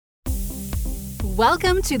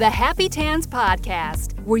Welcome to the Happy Tans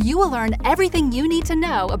Podcast, where you will learn everything you need to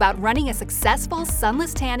know about running a successful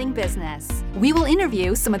sunless tanning business. We will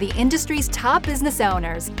interview some of the industry's top business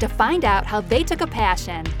owners to find out how they took a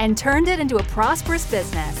passion and turned it into a prosperous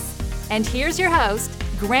business. And here's your host,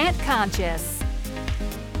 Grant Conscious.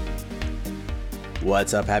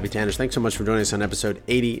 What's up, Happy Tanners? Thanks so much for joining us on episode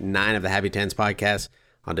 89 of the Happy Tans Podcast.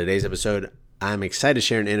 On today's episode, I'm excited to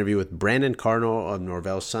share an interview with Brandon Cardinal of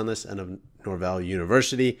Norvell Sunless and of Norvell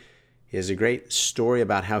University. He has a great story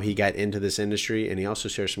about how he got into this industry, and he also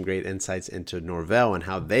shares some great insights into Norvell and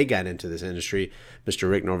how they got into this industry, Mr.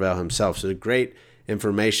 Rick Norvell himself. So great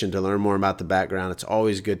information to learn more about the background. It's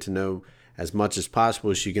always good to know as much as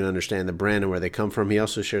possible so you can understand the brand and where they come from. He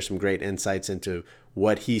also shares some great insights into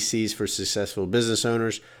what he sees for successful business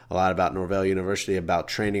owners, a lot about Norvell University, about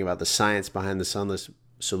training, about the science behind the sunless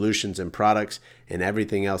solutions and products, and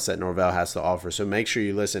everything else that Norvell has to offer. So make sure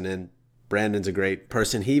you listen in. Brandon's a great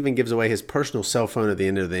person. He even gives away his personal cell phone at the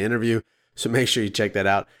end of the interview. So make sure you check that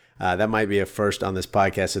out. That might be a first on this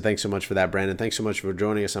podcast. So thanks so much for that, Brandon. Thanks so much for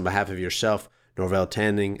joining us on behalf of yourself, Norvell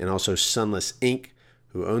Tanning, and also Sunless Inc.,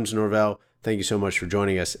 who owns Norvell. Thank you so much for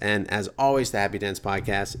joining us. And as always, the Happy Tans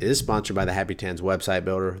Podcast is sponsored by the Happy Tans website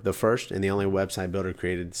builder, the first and the only website builder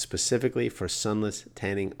created specifically for sunless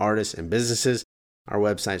tanning artists and businesses. Our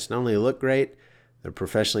websites not only look great, they're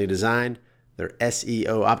professionally designed, they're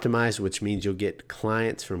SEO optimized, which means you'll get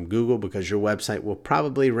clients from Google because your website will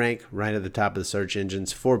probably rank right at the top of the search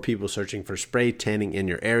engines for people searching for spray tanning in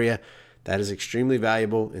your area. That is extremely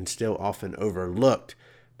valuable and still often overlooked.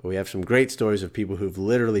 But we have some great stories of people who've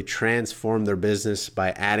literally transformed their business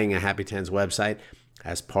by adding a Happy Tans website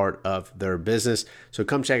as part of their business. So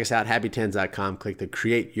come check us out, happytans.com. Click the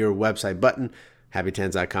Create Your Website button,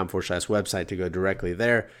 happytans.com/website to go directly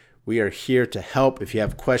there. We are here to help. If you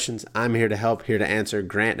have questions, I'm here to help, here to answer.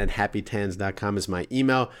 Grant@happytans.com is my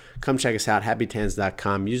email. Come check us out,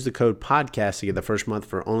 happytans.com. Use the code podcast to get the first month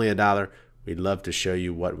for only $1. We'd love to show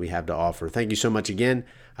you what we have to offer. Thank you so much again.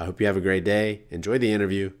 I hope you have a great day. Enjoy the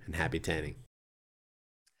interview and happy tanning.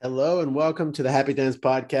 Hello and welcome to the Happy Tans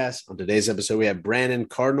Podcast. On today's episode, we have Brandon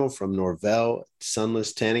Cardinal from Norvell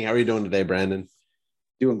Sunless Tanning. How are you doing today, Brandon?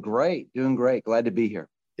 Doing great. Glad to be here.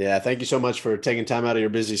 Yeah, thank you so much for taking time out of your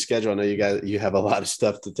busy schedule. I know you have a lot of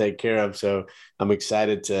stuff to take care of, so I'm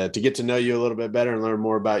excited to get to know you a little bit better and learn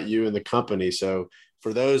more about you and the company. So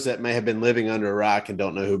for those that may have been living under a rock and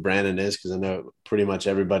don't know who Brandon is, because I know pretty much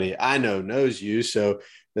everybody I know knows you, so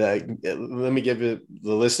let me give the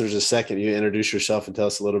listeners a second. You introduce yourself and tell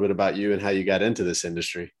us a little bit about you and how you got into this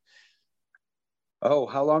industry. Oh,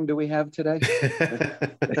 how long do we have today?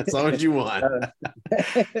 As long as you want.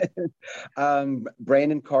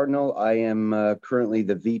 Brandon Cardinal. I am currently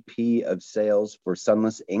the VP of Sales for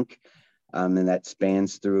Sunless Inc., and that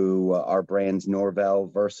spans through our brands Norvell,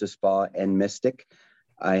 VersaSpa, and Mystic.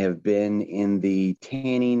 I have been in the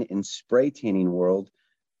tanning and spray tanning world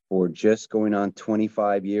for just going on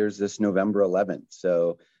 25 years this November 11th.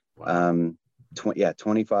 So, wow.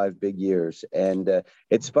 25 big years. And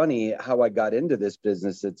it's funny how I got into this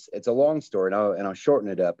business. It's a long story, and I'll shorten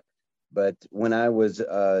it up. But when I was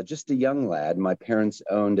just a young lad, my parents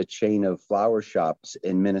owned a chain of flower shops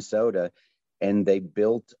in Minnesota, and they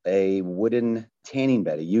built a wooden tanning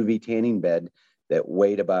bed, a UV tanning bed that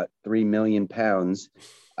weighed about 3 million pounds.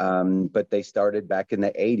 But they started back in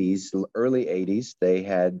the 80s, early 80s. They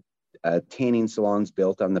had tanning salons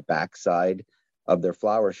built on the backside of their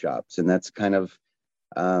flower shops. And that's kind of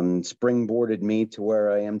springboarded me to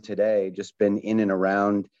where I am today. Just been in and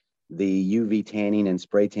around the UV tanning and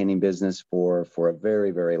spray tanning business for a very,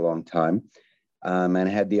 very long time. And I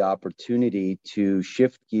had the opportunity to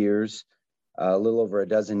shift gears a little over a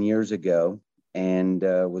dozen years ago and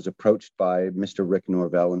was approached by Mr. Rick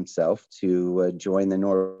Norvell himself to join the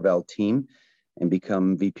Norvell team and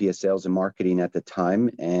become VP of Sales and Marketing at the time,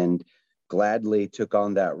 and gladly took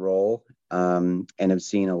on that role. And have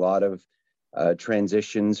seen a lot of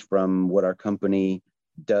transitions from what our company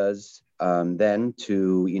does then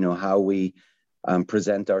to how we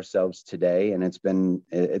present ourselves today. And it's been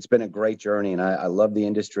a great journey. And I love the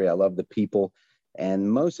industry. I love the people, and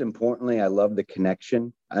most importantly, I love the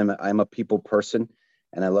connection. I'm a people person,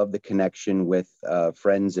 and I love the connection with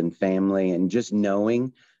friends and family, and just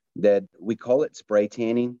knowing that we call it spray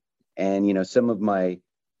tanning. And some of my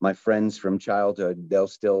friends from childhood, they'll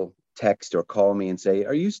still text or call me and say,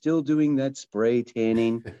 "Are you still doing that spray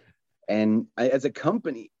tanning?" And as a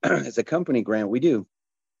company, Grant, we do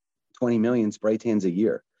 20 million spray tans a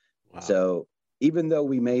year. Wow. So even though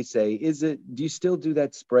we may say, do you still do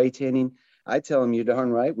that spray tanning? I tell them, you're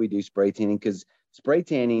darn right we do spray tanning, because spray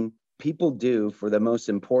tanning people do for the most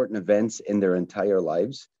important events in their entire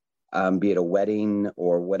lives, be it a wedding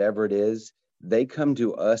or whatever it is, they come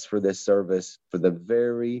to us for this service for the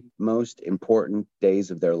very most important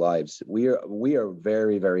days of their lives. We are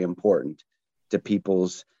very, very important to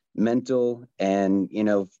people's mental and,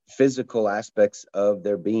 physical aspects of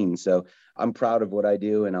their being. So I'm proud of what I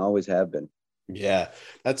do and always have been. Yeah,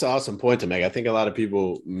 that's an awesome point to make. I think a lot of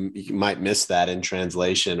people might miss that in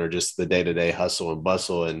translation or just the day-to-day hustle and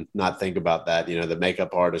bustle and not think about that. The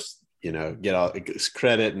makeup artists, get all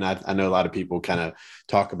credit. And I know a lot of people kind of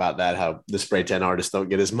talk about that, how the spray tan artists don't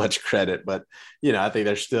get as much credit, but, I think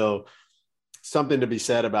there's still something to be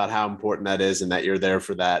said about how important that is and that you're there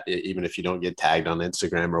for that. Even if you don't get tagged on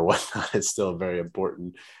Instagram or whatnot, it's still a very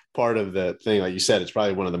important part of the thing. Like you said, it's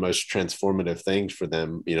probably one of the most transformative things for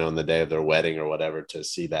them, on the day of their wedding or whatever, to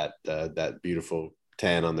see that beautiful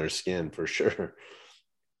tan on their skin, for sure.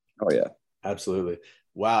 Oh yeah, absolutely.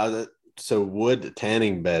 Wow. So wood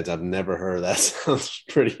tanning beds, I've never heard of that. Sounds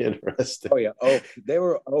pretty interesting. Oh yeah, oak. They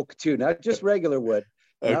were oak too, not just regular wood.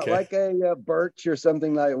 Okay. Not like a birch or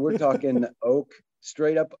something like. We're talking oak,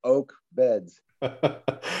 straight up oak beds.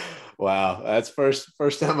 Wow, that's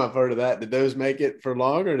first time I've heard of that. Did those make it for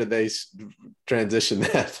long, or did they transition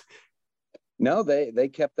that? No, they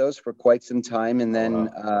kept those for quite some time, and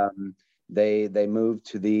then they moved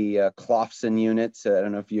to the Clofson units. I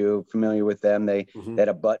don't know if you're familiar with them. They had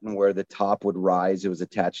a button where the top would rise. It was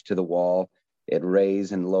attached to the wall. It'd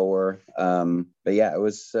raise and lower. But yeah, it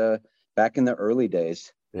was back in the early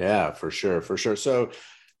days. Yeah, for sure. So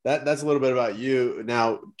that's a little bit about you.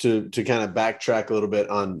 Now to kind of backtrack a little bit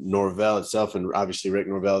on Norvell itself, and obviously Rick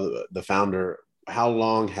Norvell, the founder. How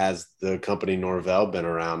long has the company Norvell been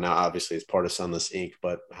around? Now, obviously it's part of Sunless Inc.,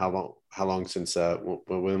 but how long since,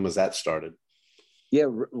 when was that started? Yeah,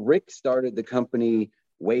 Rick started the company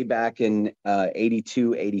way back in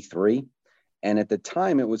 82, 83. And at the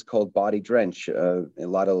time it was called Body Drench. A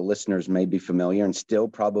lot of the listeners may be familiar and still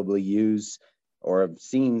probably use or have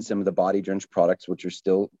seen some of the Body Drench products, which are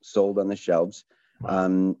still sold on the shelves.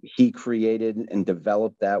 Wow. He created and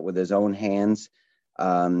developed that with his own hands.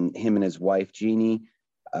 Him and his wife, Jeannie,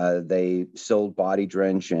 they sold Body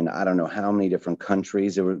Drench in I don't know how many different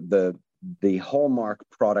countries. The hallmark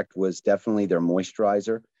product was definitely their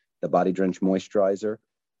moisturizer, the Body Drench moisturizer,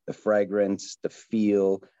 the fragrance, the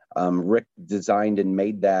feel. Rick designed and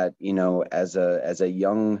made that, as a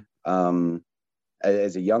young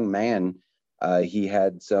man. He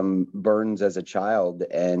had some burns as a child,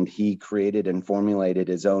 and he created and formulated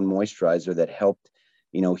his own moisturizer that helped,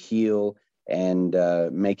 heal and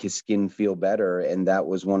make his skin feel better. And that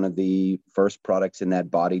was one of the first products in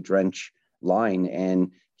that Body Drench line,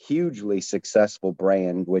 and hugely successful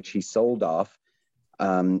brand, which he sold off.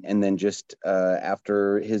 And then just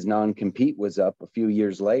after his non-compete was up a few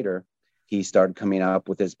years later, he started coming up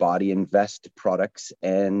with his Body Invest products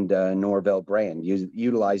and Norvell brand,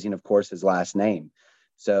 utilizing, of course, his last name.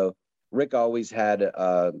 So Rick always had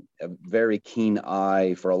a very keen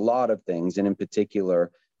eye for a lot of things, and in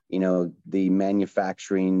particular, the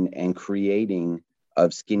manufacturing and creating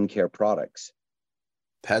of skincare products.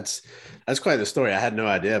 That's quite the story. I had no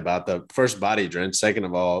idea about the first Body Drench. Second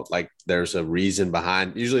of all, there's a reason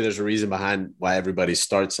behind why everybody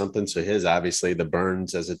starts something. So his, obviously the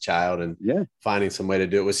burns as a child and finding some way to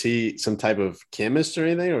do it. Was he some type of chemist or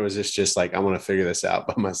anything, or was this just I want to figure this out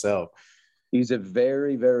by myself? He's a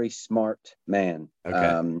very, very smart man.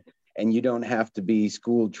 Okay. And you don't have to be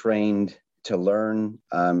school trained to learn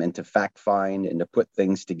and to fact find and to put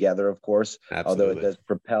things together, of course. Absolutely. Although it does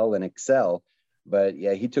propel and excel. But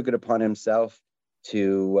yeah, he took it upon himself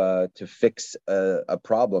to fix a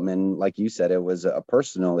problem. And like you said, it was a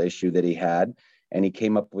personal issue that he had. And he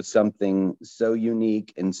came up with something so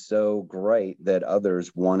unique and so great that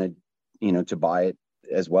others wanted, to buy it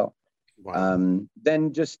as well. Wow.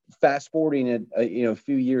 Then just fast forwarding it, a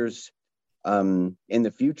few years in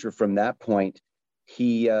the future from that point,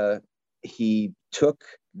 he took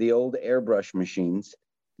the old airbrush machines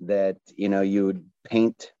that, you would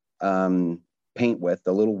paint with,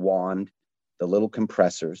 the little wand, the little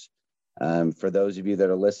compressors. For those of you that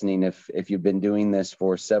are listening, if you've been doing this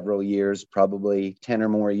for several years, probably 10 or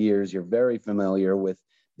more years, you're very familiar with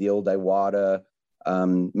the old Iwata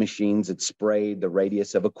machines that sprayed the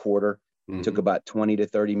radius of a quarter. Mm-hmm. Took about 20 to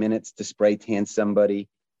 30 minutes to spray tan somebody.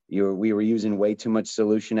 We were using way too much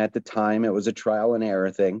solution at the time. It was a trial and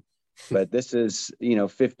error thing. But this is,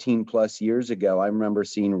 15 plus years ago. I remember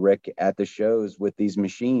seeing Rick at the shows with these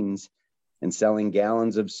machines and selling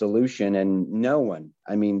gallons of solution,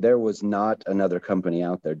 and there was not another company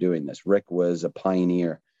out there doing this. Rick was a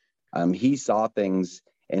pioneer. He saw things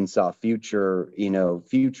and saw future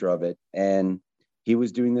of it. And he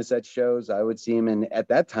was doing this at shows. I would see him, and at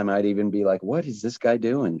that time I'd even be like, what is this guy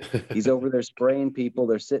doing? He's over there spraying people.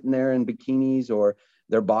 They're sitting there in bikinis or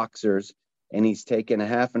they're boxers, and he's taking a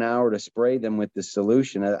half an hour to spray them with the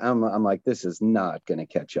solution. I'm like, this is not going to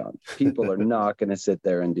catch on. People are not going to sit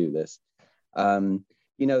there and do this. And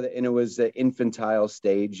it was the infantile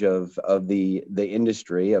stage of the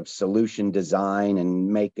industry of solution design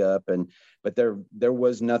and makeup, but there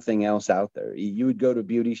was nothing else out there. You would go to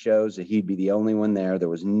beauty shows, he'd be the only one there. There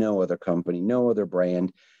was no other company, no other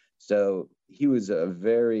brand. So he was a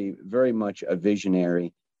very, very much a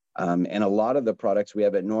visionary. And a lot of the products we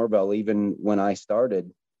have at Norvell, even when I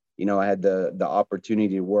started, I had the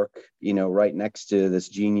opportunity to work, right next to this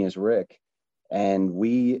genius, Rick. And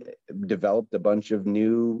we developed a bunch of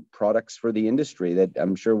new products for the industry that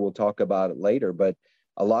I'm sure we'll talk about later. But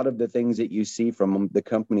a lot of the things that you see from the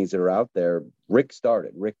companies that are out there, Rick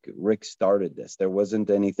started this. There wasn't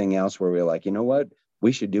anything else where we were like, you know what,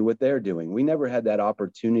 we should do what they're doing. We never had that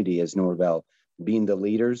opportunity as Norvell, being the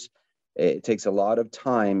leaders. It takes a lot of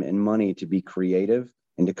time and money to be creative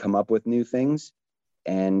and to come up with new things.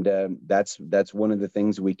 And that's one of the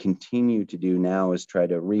things we continue to do now, is try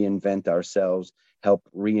to reinvent ourselves, help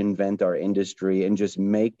reinvent our industry, and just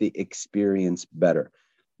make the experience better.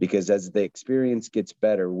 Because as the experience gets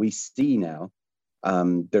better, we see now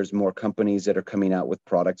there's more companies that are coming out with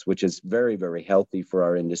products, which is very, very healthy for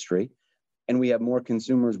our industry. And we have more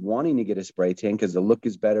consumers wanting to get a spray tan because the look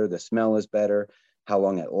is better, the smell is better, how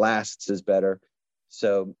long it lasts is better.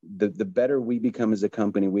 So the better we become as a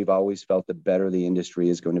company, we've always felt the better the industry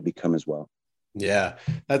is going to become as well. Yeah,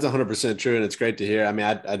 that's 100% true. And it's great to hear. I mean,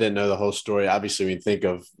 I didn't know the whole story. Obviously, when you think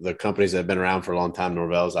of the companies that have been around for a long time,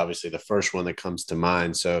 Norvell is obviously the first one that comes to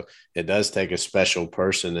mind. So it does take a special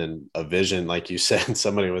person and a vision. Like you said,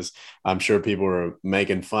 I'm sure people were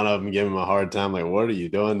making fun of him, giving him a hard time. Like, what are you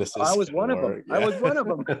doing? I was one of them. Yeah. I was one of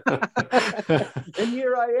them. And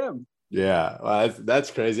here I am. Yeah, well,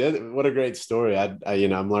 that's crazy. What a great story.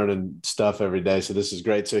 I'm learning stuff every day. So this is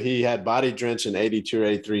great. So he had Body Drench in 82 or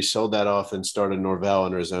 83, sold that off and started Norvell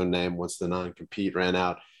under his own name once the non-compete ran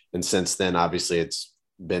out. And since then, obviously it's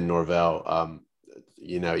been Norvell,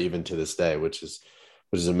 even to this day, which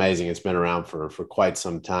is amazing. It's been around for quite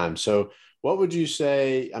some time. So what would you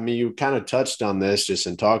say? I mean, you kind of touched on this just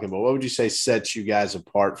in talking, but what would you say sets you guys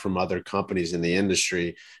apart from other companies in the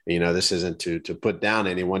industry? This isn't to put down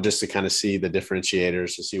anyone, just to kind of see the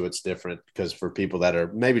differentiators, to see what's different. Because for people that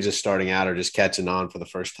are maybe just starting out or just catching on for the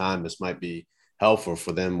first time, this might be helpful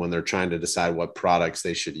for them when they're trying to decide what products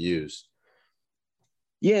they should use.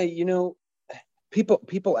 Yeah,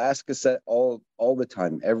 people ask us that all the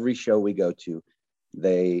time. Every show we go to,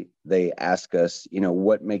 they ask us,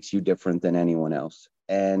 what makes you different than anyone else?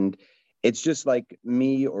 And it's just like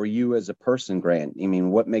me or you as a person, Grant. I mean,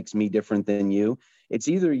 what makes me different than you? It's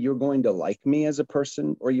either you're going to like me as a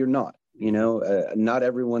person or you're not. Not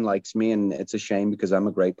everyone likes me, and it's a shame because I'm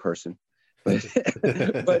a great person. But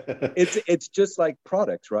it's just like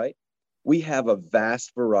products, right? We have a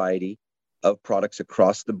vast variety of products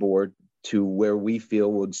across the board to where we feel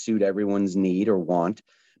would suit everyone's need or want.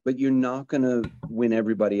 But you're not going to win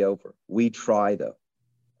everybody over. We try, though.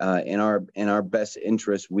 In our best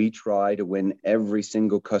interest, we try to win every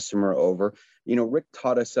single customer over. Rick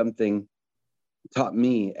taught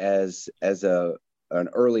me as an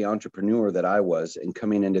early entrepreneur that I was, and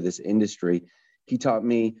coming into this industry, he taught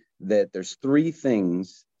me that there's three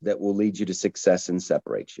things that will lead you to success and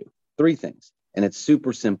separate you. Three things. And it's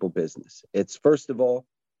super simple business. It's, first of all,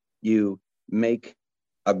 you make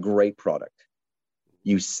a great product.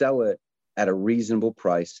 You sell it at a reasonable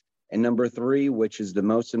price. And number three, which is the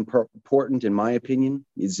most important, in my opinion,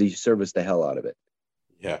 is you service the hell out of it.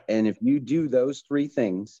 Yeah. And if you do those three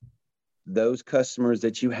things, those customers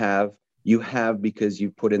that you have because you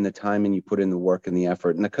put in the time and you put in the work and the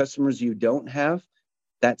effort. And the customers you don't have,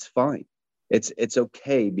 that's fine. It's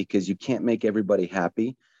okay, because you can't make everybody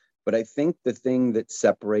happy. But I think the thing that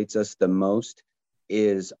separates us the most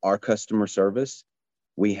is our customer service.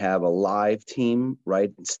 We have a live team,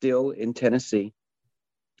 right, still in Tennessee.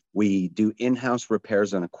 We do in-house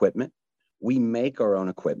repairs on equipment. We make our own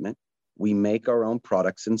equipment. We make our own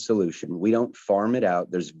products and solution. We don't farm it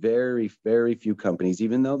out. There's very, very few companies,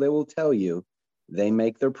 even though they will tell you they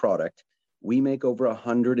make their product. We make over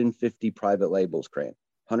 150 private labels, Grant,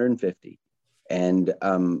 150. And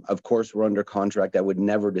of course, we're under contract. I would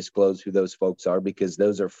never disclose who those folks are, because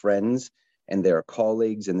those are friends and they're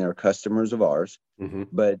colleagues and they're customers of ours. Mm-hmm.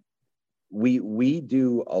 But we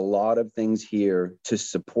do a lot of things here to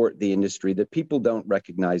support the industry that people don't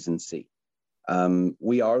recognize and see.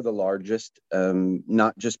 We are the largest,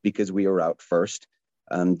 not just because we are out first,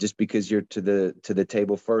 just because you're to the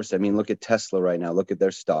table first. I mean, look at Tesla right now. Look at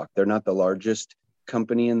their stock. They're not the largest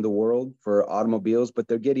company in the world for automobiles, but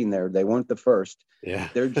they're getting there. They weren't the first. Yeah.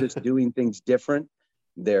 They're just doing things different.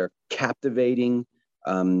 They're captivating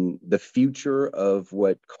the future of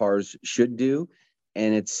what cars should do.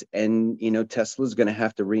 And Tesla's going to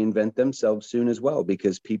have to reinvent themselves soon as well,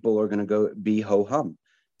 because people are going to go be ho-hum.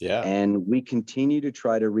 Yeah. And we continue to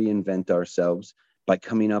try to reinvent ourselves by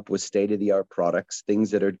coming up with state-of-the-art products,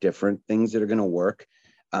 things that are different, things that are going to work.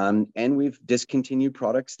 And we've discontinued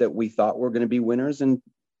products that we thought were going to be winners, and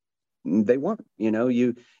they weren't.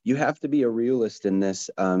 You have to be a realist in this.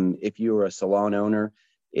 If you're a salon owner,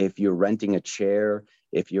 if you're renting a chair,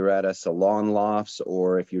 if you're at a salon lofts,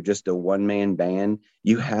 or if you're just a one-man band,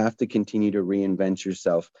 you have to continue to reinvent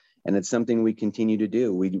yourself. And it's something we continue to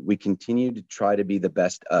do. We continue to try to be the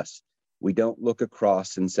best us. We don't look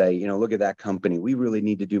across and say, look at that company, we really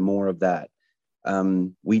need to do more of that.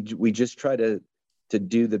 We just try to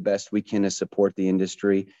do the best we can to support the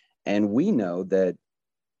industry. And we know that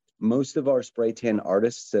most of our spray tan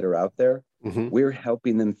artists that are out there, we're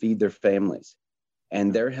helping them feed their families,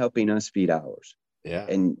 and they're helping us feed ours. Yeah.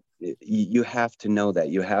 And you have to know that.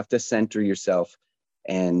 You have to center yourself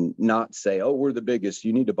and not say, oh, we're the biggest,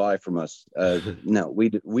 you need to buy from us. No,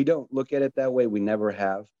 we don't look at it that way. We never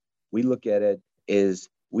have. We look at it as,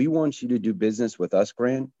 we want you to do business with us,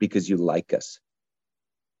 Grant, because you like us.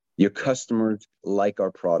 Your customers like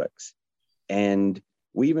our products. And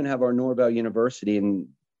we even have our Norvell University. And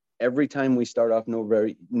every time we start off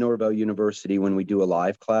Norvell University, when we do a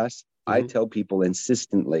live class, I tell people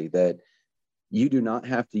insistently that you do not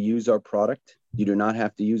have to use our product. You do not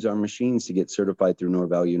have to use our machines to get certified through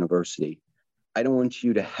Norvell University. I don't want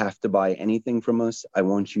you to have to buy anything from us. I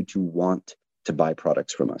want you to want to buy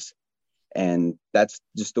products from us. And that's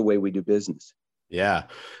just the way we do business. Yeah.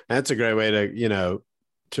 That's a great way to,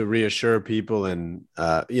 to reassure people. And,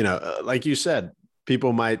 like you said,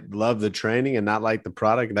 people might love the training and not like the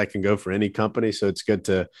product. That can go for any company. So it's good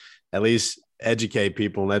to at least educate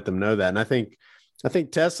people and let them know that. And I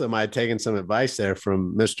think Tesla might have taken some advice there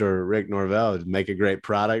from Mr. Rick Norvell to make a great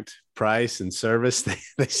product, price, and service.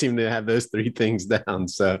 They seem to have those three things down.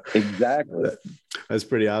 So exactly, that's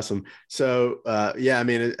pretty awesome. So I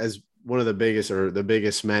mean, as one of the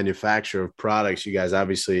biggest manufacturer of products, you guys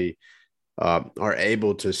obviously are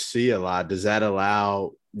able to see a lot. Does that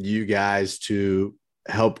allow you guys to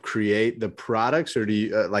help create the products, or do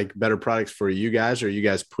you like better products for you guys? Or are you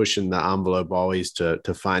guys pushing the envelope always to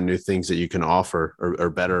find new things that you can offer, or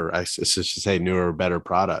better, I should say, newer, better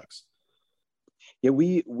products? Yeah,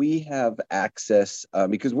 we have access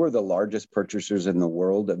because we're the largest purchasers in the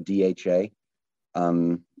world of DHA,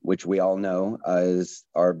 which we all know is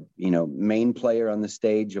our main player on the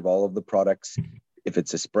stage of all of the products. If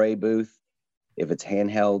it's a spray booth, if it's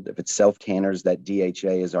handheld, if it's self-tanners, that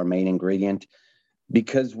DHA is our main ingredient.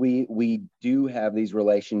 Because we do have these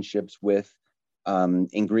relationships with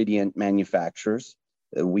ingredient manufacturers,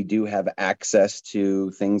 we do have access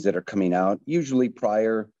to things that are coming out, usually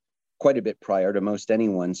quite a bit prior to most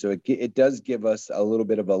anyone. So it does give us a little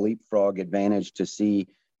bit of a leapfrog advantage to see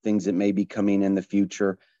things that may be coming in the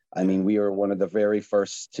future. I mean, we are one of the very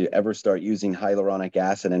first to ever start using hyaluronic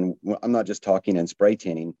acid. And I'm not just talking in spray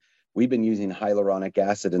tanning. We've been using hyaluronic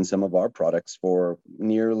acid in some of our products for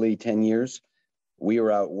nearly 10 years. We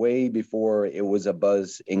were out way before it was a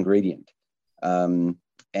buzz ingredient. And,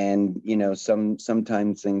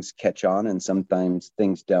 sometimes things catch on and sometimes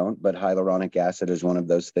things don't, but hyaluronic acid is one of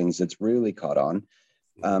those things that's really caught on.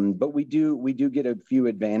 But we do get a few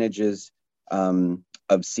advantages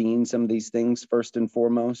of seeing some of these things first and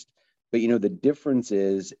foremost. But, the difference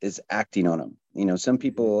is acting on them. Some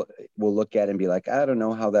people will look at it and be like, I don't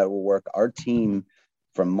know how that will work. Our team,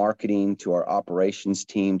 from marketing to our operations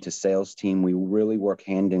team to sales team, we really work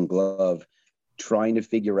hand in glove trying to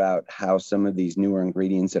figure out how some of these newer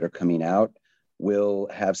ingredients that are coming out will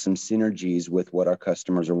have some synergies with what our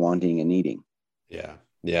customers are wanting and needing.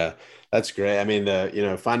 Yeah, that's great. I mean,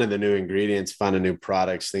 finding the new ingredients, finding new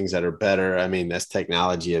products, things that are better. I mean, as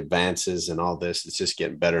technology advances and all this, it's just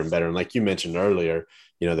getting better and better. And like you mentioned earlier,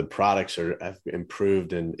 the products have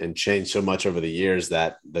improved and changed so much over the years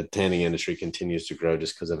that the tanning industry continues to grow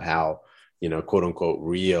just because of how, quote unquote,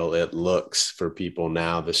 real it looks for people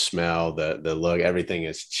now. The smell, the look, everything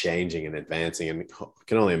is changing and advancing. And I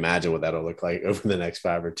can only imagine what that'll look like over the next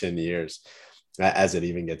 5 or 10 years as it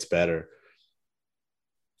even gets better.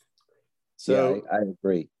 So yeah, I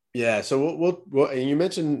agree. Yeah. So we'll and you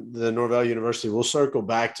mentioned the Norvell University. We'll circle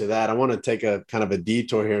back to that. I want to take a kind of a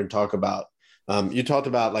detour here and talk about, you talked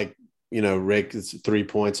about like Rick, it's 3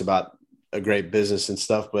 points about a great business and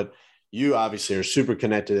stuff, but you obviously are super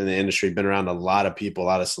connected in the industry, been around a lot of people, a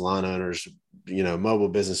lot of salon owners, mobile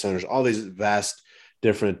business owners, all these vast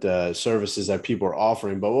different services that people are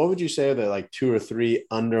offering. But what would you say are the like 2 or 3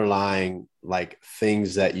 underlying like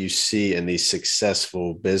things that you see in these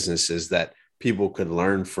successful businesses that people could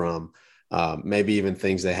learn from? Maybe even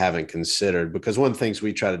things they haven't considered, because one of the things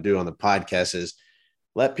we try to do on the podcast is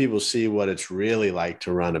let people see what it's really like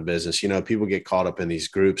to run a business. People get caught up in these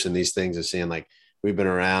groups and these things and seeing like, we've been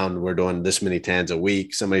around, we're doing this many tans a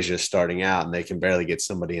week. Somebody's just starting out and they can barely get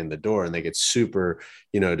somebody in the door and they get super,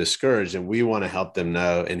 discouraged. And we want to help them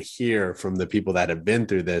know and hear from the people that have been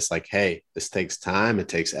through this, like, hey, this takes time, it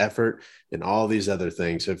takes effort and all these other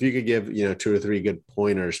things. So if you could give, 2 or 3 good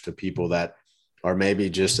pointers to people that are maybe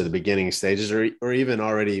just at the beginning stages or even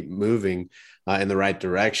already moving in the right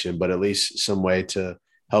direction, but at least some way to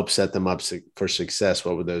help set them up for success,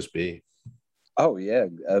 what would those be? Oh, yeah.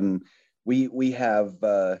 We have,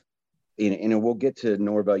 we'll get to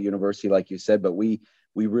Norvell University, like you said, but we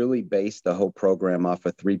really base the whole program off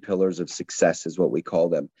of 3 pillars of success is what we call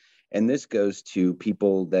them. And this goes to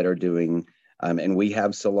people that are doing, and we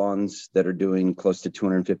have salons that are doing close to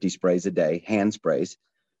 250 sprays a day, hand sprays.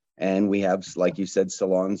 And we have, like you said,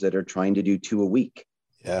 salons that are trying to do 2 a week.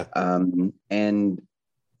 Yeah. And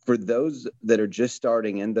for those that are just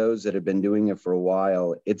starting and those that have been doing it for a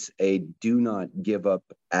while, it's a do not give up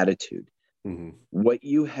attitude. Mm-hmm. What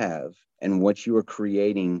you have and what you are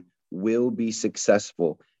creating will be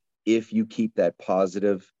successful if you keep that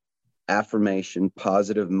positive affirmation,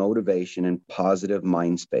 positive motivation, and positive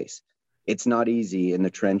mind space. It's not easy in the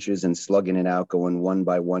trenches and slugging it out, going one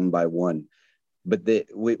by one. But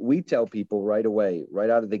we tell people right away, right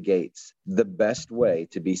out of the gates, the best way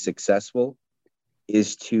to be successful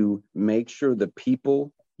is to make sure the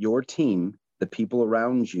people, your team, the people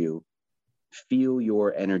around you feel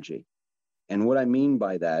your energy. And what I mean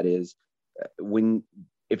by that is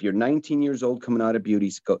if you're 19 years old coming out of beauty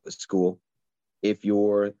school, if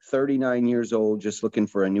you're 39 years old just looking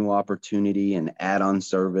for a new opportunity, an add-on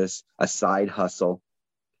service, a side hustle,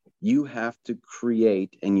 you have to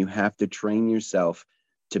create and you have to train yourself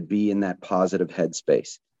to be in that positive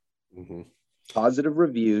headspace. Mm-hmm. Positive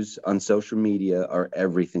reviews on social media are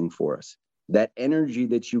everything for us. That energy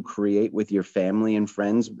that you create with your family and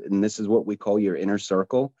friends, and this is what we call your inner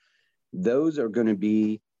circle, those are going to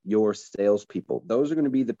be your salespeople. Those are going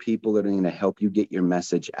to be the people that are going to help you get your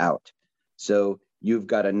message out. So you've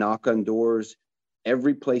got to knock on doors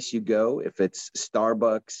every place you go. If it's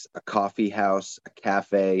Starbucks, a coffee house, a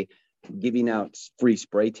cafe, giving out free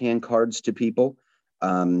spray tan cards to people,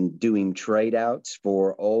 doing trade outs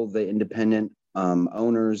for all the independent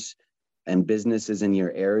owners and businesses in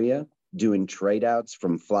your area, doing trade outs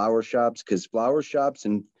from flower shops, because flower shops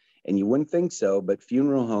and you wouldn't think so, but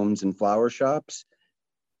funeral homes and flower shops,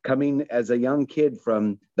 coming as a young kid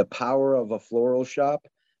from the power of a floral shop,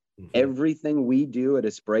 mm-hmm. Everything we do at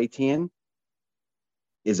a spray tan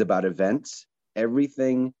is about events.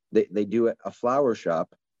 Everything that they do at a flower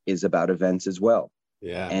shop is about events as well.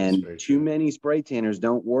 Yeah. And too many spray tanners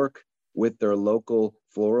don't work with their local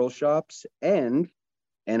floral shops. And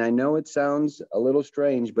I know it sounds a little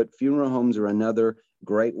strange, but funeral homes are another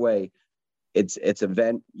great way. It's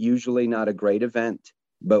event, usually not a great event,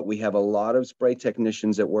 but we have a lot of spray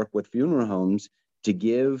technicians that work with funeral homes to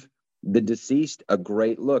give the deceased a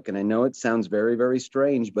great look. And I know it sounds very, very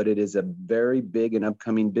strange, but it is a very big and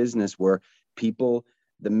upcoming business where people,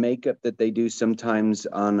 the makeup that they do sometimes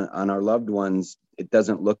on our loved ones, it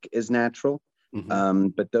doesn't look as natural. Mm-hmm.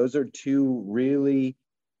 But those are 2 really,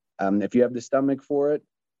 if you have the stomach for it,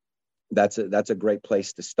 that's a great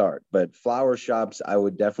place to start. But flower shops, I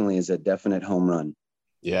would definitely is a definite home run.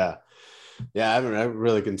 Yeah. Yeah, I haven't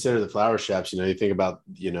really considered the flower shops. You think about,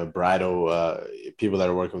 bridal people that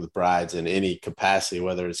are working with brides in any capacity,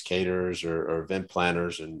 whether it's caterers or event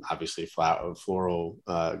planners, and obviously floral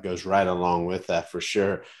goes right along with that for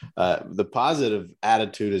sure. The positive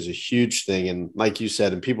attitude is a huge thing. And like you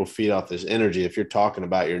said, and people feed off this energy. If you're talking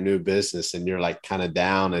about your new business and you're like kind of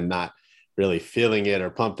down and not really feeling it or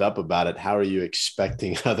pumped up about it, how are you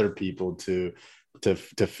expecting other people to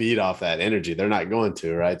feed off that energy? They're not going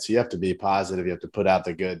to, right? So you have to be positive. You have to put out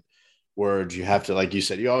the good words. You have to, like you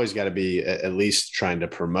said, you always got to be at least trying to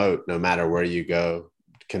promote no matter where you go,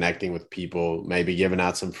 connecting with people, maybe giving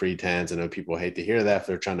out some free tans. I know people hate to hear that if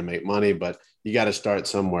they're trying to make money, but you got to start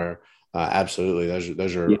somewhere. Absolutely.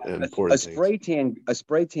 Those are important things. A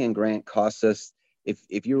spray tan grant costs us,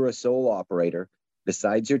 if you're a sole operator,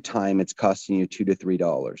 besides your time, it's costing you $2 to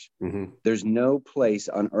 $3. There's no place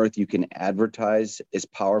on earth you can advertise as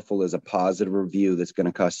powerful as a positive review that's going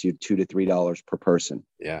to cost you $2 to $3 per person.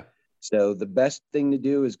 Yeah. So the best thing to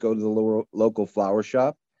do is go to the local flower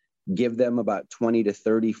shop, give them about 20 to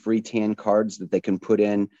 30 free tan cards that they can put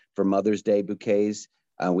in for Mother's Day bouquets.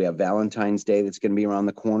 We have Valentine's Day that's going to be around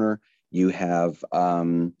the corner. You have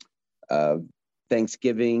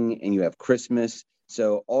Thanksgiving, and you have Christmas.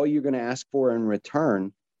 So all you're going to ask for in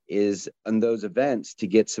return is on those events to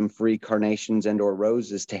get some free carnations and or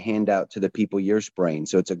roses to hand out to the people you're spraying.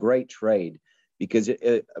 So it's a great trade, because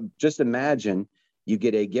just imagine you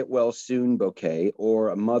get a get well soon bouquet or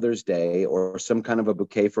a Mother's Day or some kind of a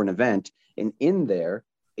bouquet for an event, and in there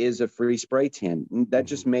is a free spray tan. That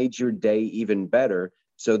just made your day even better.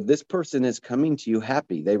 So this person is coming to you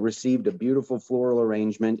happy. They received a beautiful floral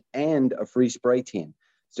arrangement and a free spray tan.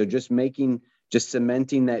 So just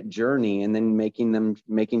cementing that journey, and then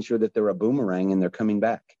making sure that they're a boomerang and they're coming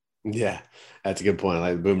back. Yeah, that's a good point. I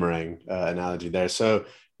like the boomerang analogy there. So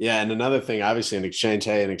yeah, and another thing, obviously, in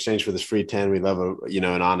exchange for this free 10, we love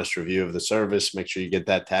an honest review of the service. Make sure you get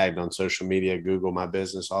that tagged on social media, Google My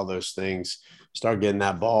Business, all those things. Start getting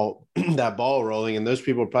that ball rolling, and those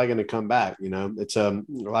people are probably going to come back. It's a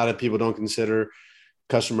lot of people don't consider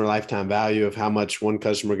customer lifetime value of how much one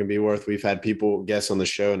customer can be worth. We've had people guests on the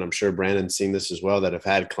show, and I'm sure Brandon's seen this as well, that have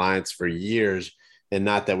had clients for years. And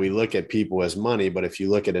not that we look at people as money, but if you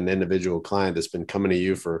look at an individual client that's been coming to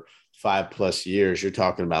you for 5+ years, you're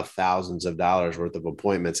talking about thousands of dollars worth of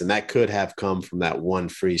appointments. And that could have come from that one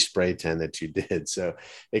free spray tan that you did. So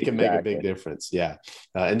it can make a big difference. Yeah.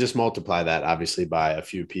 And just multiply that obviously by a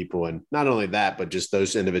few people. And not only that, but just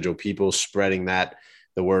those individual people spreading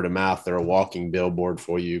the word of mouth. They're a walking billboard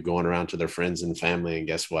for you, going around to their friends and family. And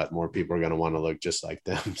guess what? More people are going to want to look just like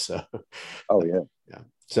them. So, oh yeah. Yeah.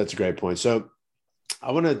 So that's a great point. So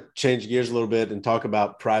I want to change gears a little bit and talk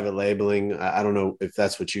about private labeling. I don't know if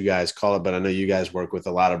that's what you guys call it, but I know you guys work with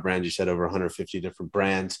a lot of brands. You said over 150 different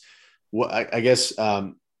brands. Well, I guess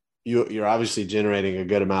you're obviously generating a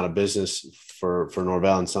good amount of business for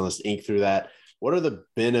Norvell and Sunless Inc. through that. What are the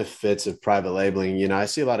benefits of private labeling? I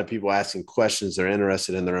see a lot of people asking questions. They're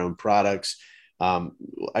interested in their own products. I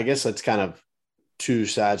guess that's kind of two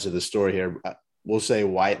sides of the story here. We'll say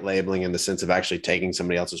white labeling in the sense of actually taking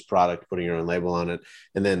somebody else's product, putting your own label on it,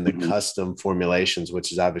 and then the custom formulations,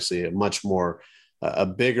 which is obviously a much more a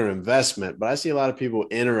bigger investment. But I see a lot of people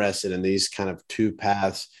interested in these kind of two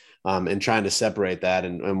paths and trying to separate that.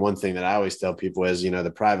 And one thing that I always tell people is,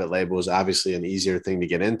 the private label is obviously an easier thing to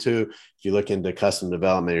get into. If you look into custom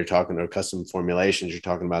development, you're talking or custom formulations, you're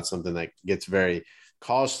talking about something that gets very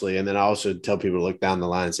costly. And then I also tell people to look down the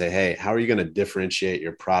line and say, hey, how are you going to differentiate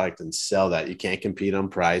your product and sell that? You can't compete on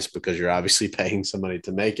price because you're obviously paying somebody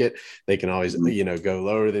to make it. They can always, go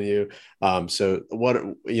lower than you. So what,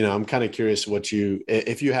 I'm kind of curious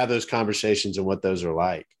if you have those conversations and what those are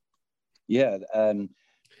like. Yeah.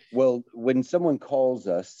 Well, when someone calls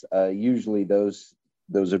us, usually those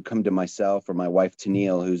have come to myself or my wife,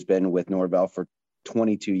 Tennille, who's been with Norvell for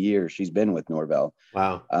 22 years. She's been with Norvell.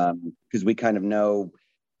 Wow. Because we kind of know,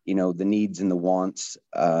 the needs and the wants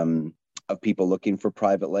of people looking for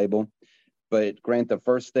private label. But Grant, the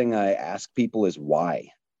first thing I ask people is why?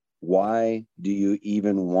 Why do you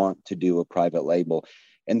even want to do a private label?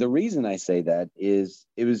 And the reason I say that is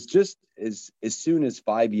it was just as soon as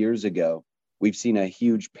 5 years ago, we've seen a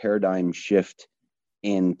huge paradigm shift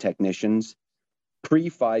in technicians.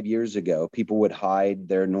 Pre-5 years ago, people would hide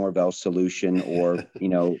their Norvell solution or,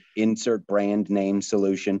 insert brand name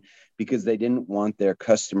solution because they didn't want their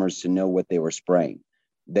customers to know what they were spraying.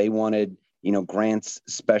 They wanted, Grant's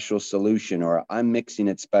special solution, or I'm mixing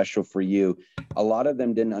it special for you. A lot of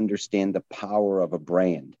them didn't understand the power of a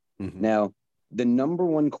brand. Mm-hmm. Now, the number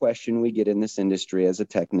one question we get in this industry as a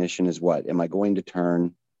technician is what? Am I going to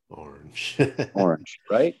turn orange? Orange,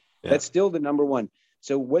 right? Yeah. That's still the number one.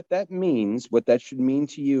 So what that should mean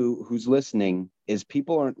to you who's listening is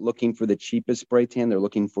people aren't looking for the cheapest spray tan. They're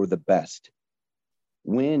looking for the best.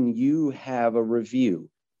 When you have a review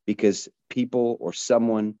because people or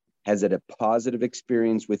someone has had a positive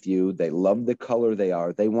experience with you, they love the color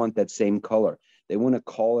they want that same color. They want to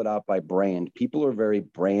call it out by brand. People are very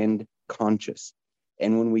brand conscious.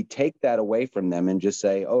 And when we take that away from them and just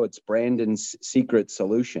say, oh, it's Brandon's secret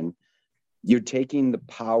solution, you're taking the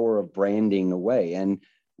power of branding away. And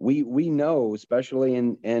we know, especially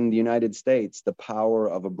in the United States, the power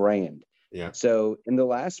of a brand. Yeah. So in the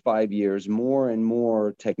last 5 years, more and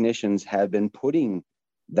more technicians have been putting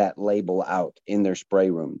that label out in their spray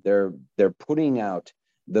room. They're putting out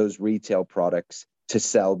those retail products to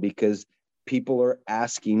sell because people are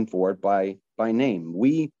asking for it by name.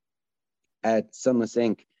 We at Sunless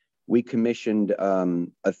Inc., we commissioned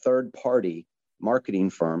a third-party marketing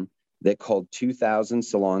firm that called 2,000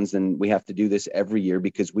 salons, and we have to do this every year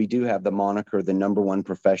because we do have the moniker, the number one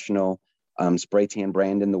professional spray tan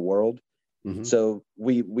brand in the world. Mm-hmm. So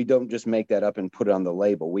we don't just make that up and put it on the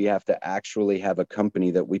label. We have to actually have a company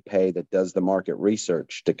that we pay that does the market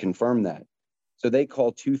research to confirm that. So they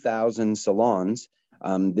call 2,000 salons.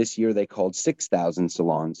 This year they called 6,000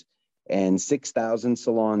 salons. And 6,000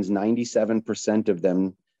 salons, 97% of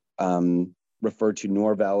them refer to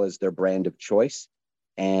Norvell as their brand of choice.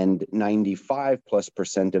 And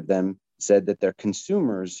 95+% of them said that their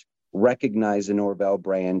consumers recognize the Norvell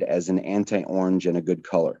brand as an anti-orange and a good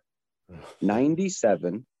color.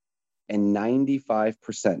 97 and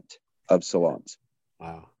 95% of salons.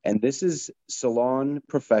 Wow. And this is salon,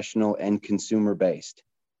 professional, and consumer based.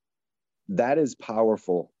 That is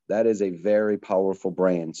powerful. That is a very powerful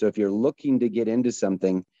brand. So if you're looking to get into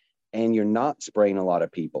something and you're not spraying a lot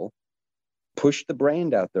of people, push the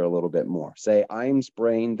brand out there a little bit more. Say, I'm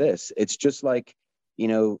spraying this. It's just like,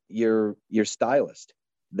 your stylist.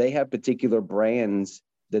 They have particular brands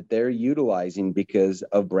that they're utilizing because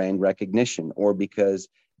of brand recognition or because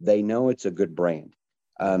they know it's a good brand.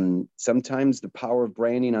 Sometimes the power of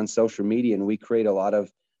branding on social media, and we create a lot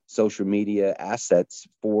of social media assets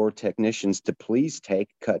for technicians to please take,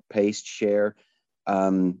 cut, paste, share.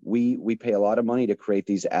 We pay a lot of money to create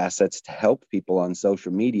these assets to help people on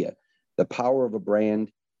social media. The power of a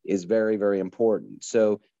brand is very, very important.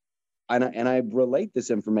 So, and I relate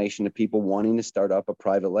this information to people wanting to start up a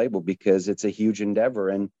private label because it's a huge endeavor.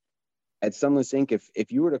 And at Sunless Inc.,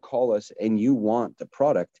 if you were to call us and you want the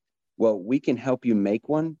product, well, we can help you make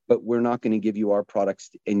one, but we're not going to give you our products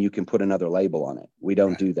and you can put another label on it. We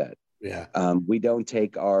don't do that. Yeah. We don't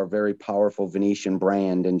take our very powerful Venetian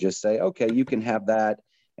brand and just say, okay, you can have that.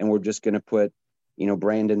 And we're just going to put,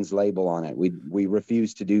 Brandon's label on it. We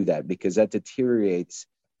refuse to do that because that deteriorates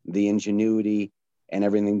the ingenuity and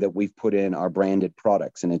everything that we've put in our branded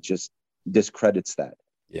products. And it just discredits that.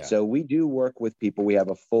 Yeah. So we do work with people. We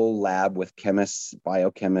have a full lab with chemists,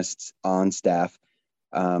 biochemists on staff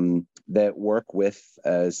that work with,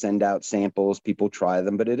 send out samples, people try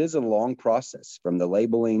them, but it is a long process from the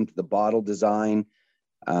labeling to the bottle design,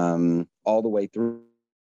 all the way through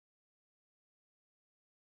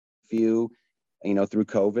through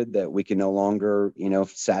COVID that we can no longer,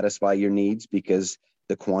 satisfy your needs because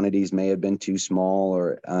the quantities may have been too small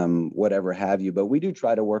or whatever have you. But we do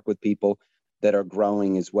try to work with people that are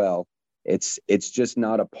growing as well. It's just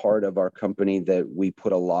not a part of our company that we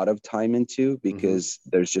put a lot of time into because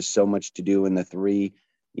there's just so much to do in the three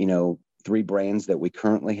brands that we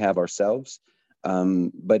currently have ourselves.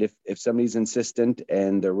 But if somebody's insistent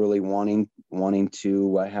and they're really wanting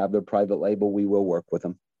to have their private label, we will work with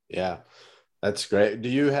them. Yeah, that's great. Do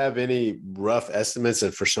you have any rough estimates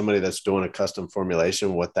for somebody that's doing a custom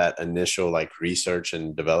formulation, what that initial research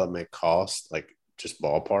and development cost, just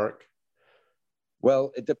ballpark?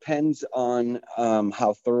 Well, it depends on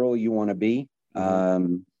how thorough you want to be.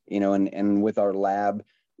 And with our lab,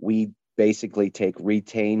 we basically take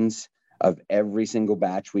retains of every single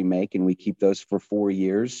batch we make, and we keep those for 4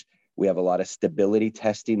 years. We have a lot of stability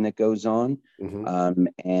testing that goes on.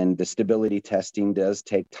 And the stability testing does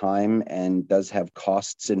take time and does have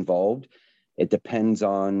costs involved. It depends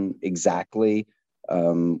on exactly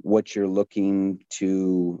what you're looking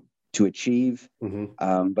to achieve.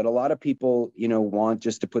 But a lot of people, want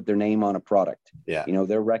just to put their name on a product. Yeah.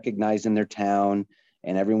 They're recognized in their town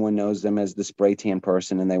and everyone knows them as the spray tan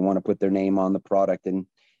person and they want to put their name on the product. And,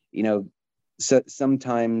 so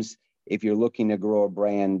sometimes if you're looking to grow a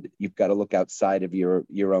brand, you've got to look outside of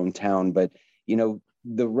your own town. But,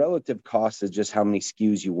 the relative cost is just how many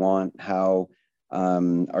SKUs you want, how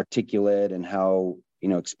articulate and how,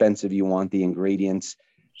 expensive you want the ingredients.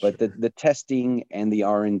 But the testing and the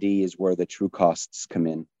R&D is where the true costs come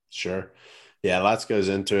in. Sure. Yeah, lots goes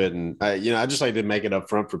into it. And, I just like to make it up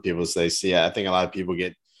front for people so they see. I think a lot of people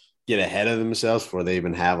get ahead of themselves before they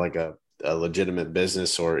even have a legitimate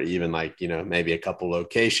business or even maybe a couple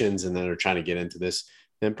locations, and then they're trying to get into this.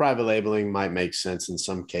 And private labeling might make sense in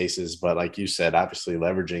some cases, but like you said, obviously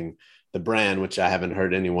leveraging the brand, which I haven't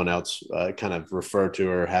heard anyone else kind of refer to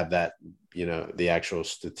or have that, the actual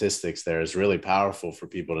statistics there, is really powerful for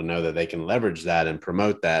people to know that they can leverage that and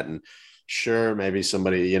promote that. And sure, maybe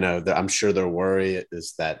somebody, I'm sure their worry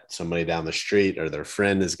is that somebody down the street or their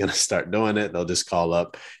friend is going to start doing it. They'll just call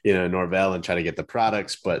up, Norvell and try to get the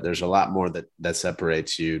products, but there's a lot more that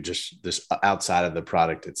separates you just outside of the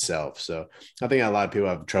product itself. So I think a lot of people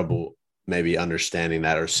have trouble maybe understanding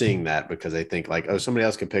that or seeing that, because they think like, oh, somebody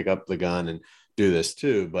else can pick up the gun and do this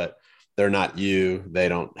too, but they're not you. They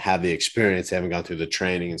don't have the experience. They haven't gone through the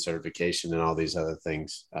training and certification and all these other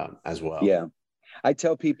things as well. Yeah. I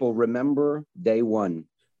tell people, remember day one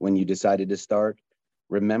when you decided to start,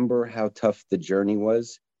 remember how tough the journey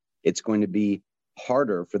was. It's going to be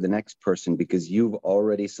harder for the next person because you've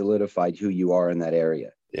already solidified who you are in that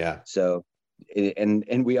area. Yeah. So,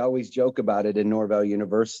 and we always joke about it in Norvell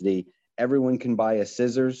University. Everyone can buy a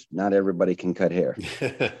scissors. Not everybody can cut hair.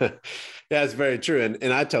 Yeah, it's very true.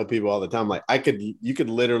 And I tell people all the time, like you could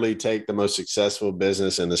literally take the most successful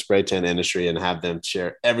business in the spray tan industry and have them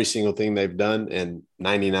share every single thing they've done. And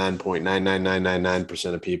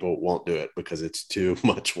 99.99999% of people won't do it because it's too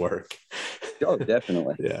much work. Oh,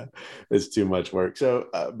 definitely. Yeah, it's too much work. So,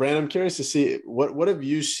 Brandon, I'm curious to see what have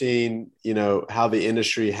you seen, how the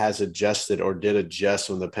industry has adjusted or did adjust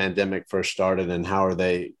when the pandemic first started, and how are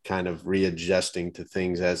they kind of readjusting to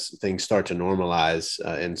things as things start to normalize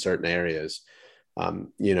in certain areas?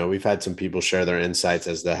 We've had some people share their insights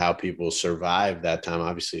as to how people survived that time.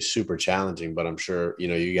 Obviously super challenging, but I'm sure,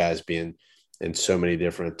 you guys being in so many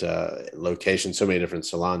different locations, so many different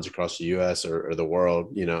salons across the US or the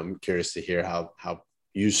world, I'm curious to hear how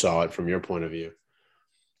you saw it from your point of view.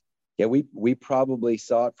 Yeah, we probably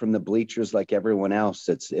saw it from the bleachers like everyone else.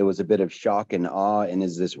 It was a bit of shock and awe. And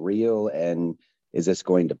is this real? And is this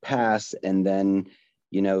going to pass? And then,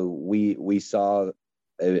 we saw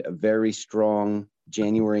a very strong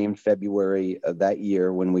January and February of that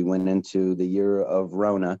year when we went into the year of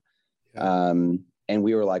Rona. Yeah. And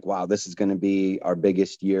we were like, wow, this is going to be our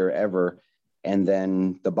biggest year ever. And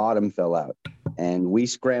then the bottom fell out and we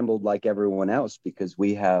scrambled like everyone else because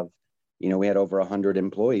we had over 100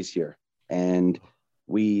 employees here and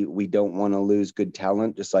we don't want to lose good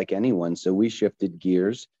talent just like anyone. So we shifted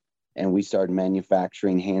gears and we started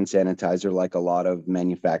manufacturing hand sanitizer like a lot of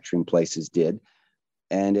manufacturing places did.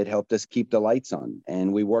 And it helped us keep the lights on.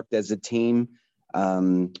 And we worked as a team.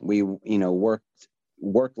 We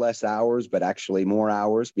worked less hours, but actually more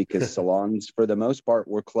hours because salons for the most part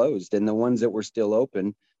were closed. And the ones that were still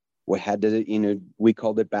open, we had to, we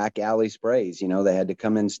called it back alley sprays. They had to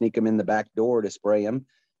come in, sneak them in the back door to spray them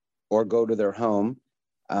or go to their home.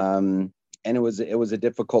 And it was a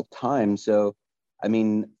difficult time. So,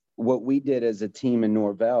 what we did as a team in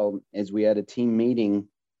Norvell is we had a team meeting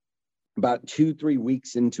about 2-3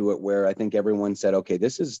 weeks into it where I think everyone said, okay,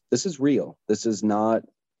 this is real. This is not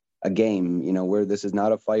a game, where this is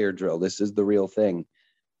not a fire drill. This is the real thing.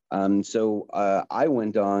 So I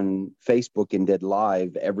went on Facebook and did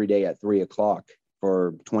live every day at 3:00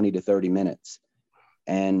 for 20 to 30 minutes.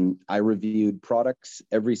 And I reviewed products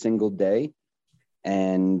every single day.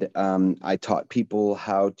 And I taught people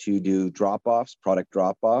how to do drop-offs, product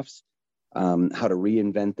drop-offs, how to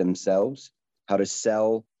reinvent themselves, how to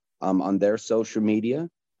sell on their social media,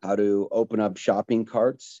 how to open up shopping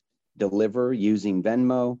carts, deliver using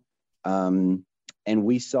Venmo. And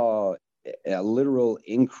we saw a literal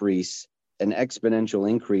increase, an exponential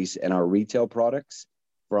increase in our retail products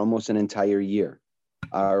for almost an entire year.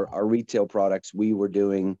 Our retail products, we were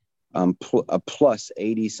doing a plus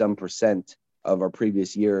 80% of our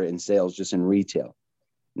previous year in sales just in retail.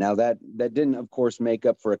 Now that didn't, of course, make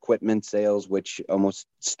up for equipment sales, which almost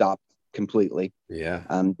stopped completely. Yeah.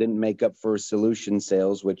 Didn't make up for solution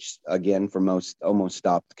sales, which again, for most almost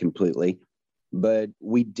stopped completely. But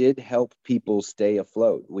we did help people stay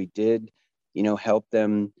afloat. We did, help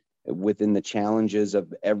them within the challenges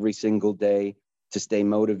of every single day to stay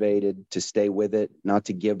motivated, to stay with it, not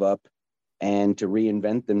to give up, and to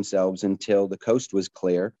reinvent themselves until the coast was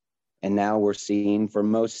clear. And now we're seeing for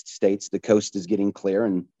most states, the coast is getting clear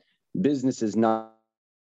and business is not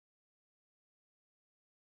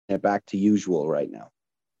back to usual right now.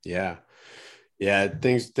 Yeah. Yeah.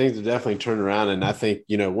 Things have definitely turned around. And I think,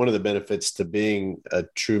 one of the benefits to being a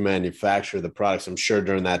true manufacturer of the products, I'm sure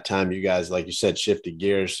during that time, you guys, like you said, shifted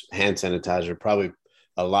gears, hand sanitizer, probably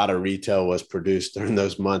a lot of retail was produced during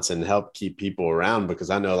those months and helped keep people around, because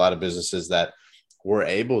I know a lot of businesses that were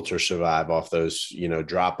able to survive off those,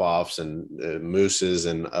 drop-offs and mooses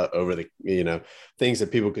and over the, things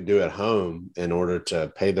that people could do at home in order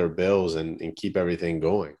to pay their bills and keep everything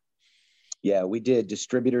going. Yeah, we did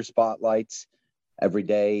distributor spotlights every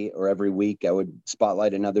day or every week. I would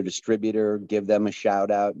spotlight another distributor, give them a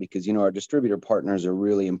shout out because, our distributor partners are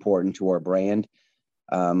really important to our brand.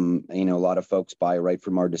 A lot of folks buy right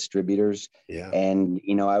from our distributors. Yeah. And,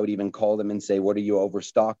 I would even call them and say, what are you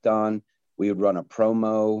overstocked on? We would run a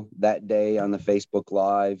promo that day on the Facebook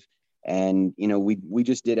Live. And, we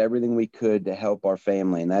just did everything we could to help our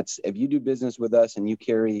family. And that's, if you do business with us and you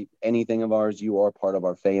carry anything of ours, you are part of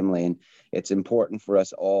our family. And it's important for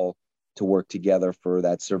us all to work together for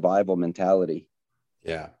that survival mentality.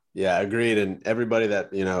 Yeah. Yeah, agreed. And everybody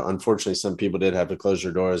that, unfortunately, some people did have to close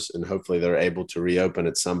their doors, and hopefully they're able to reopen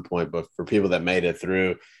at some point. But for people that made it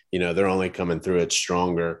through, they're only coming through it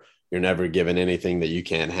stronger. You're never given anything that you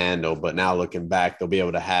can't handle. But now looking back, they'll be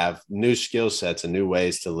able to have new skill sets and new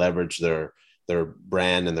ways to leverage their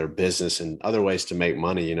brand and their business and other ways to make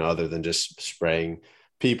money, other than just spraying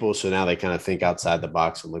people. So now they kind of think outside the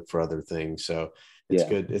box and look for other things. So it's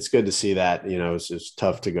good. It's good to see that, it's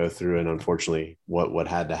tough to go through, and unfortunately what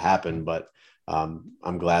had to happen, but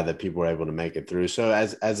I'm glad that people were able to make it through. So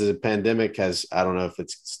as a pandemic has, I don't know if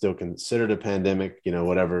it's still considered a pandemic,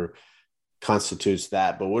 whatever constitutes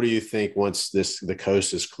that, but what do you think once the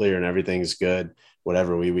coast is clear and everything's good,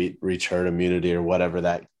 whatever we reach herd immunity or whatever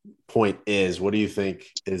that point is, what do you think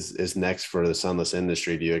is next for the sunless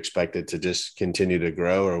industry? Do you expect it to just continue to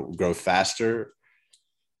grow or grow faster?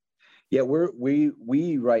 Yeah,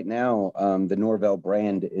 we right now, the Norvell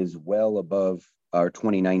brand is well above our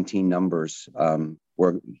 2019 numbers.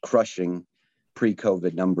 We're crushing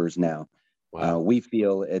pre-COVID numbers now. Wow. We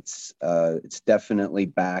feel it's definitely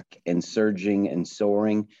back and surging and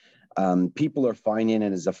soaring. People are finding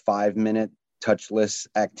it as a 5-minute touchless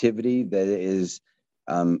activity that is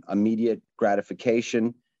immediate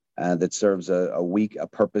gratification that serves a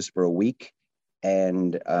purpose for a week.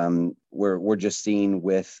 And we're just seeing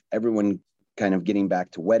with everyone kind of getting back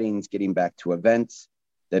to weddings, getting back to events,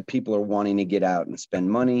 that people are wanting to get out and spend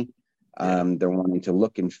money. They're wanting to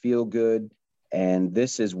look and feel good. And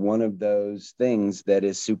this is one of those things that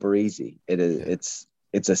is super easy. It's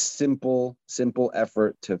a simple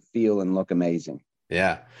effort to feel and look amazing.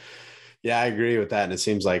 Yeah. Yeah, I agree with that. And it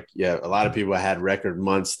seems like, a lot of people had record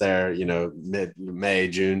months there, mid-May,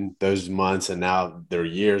 June, those months. And now their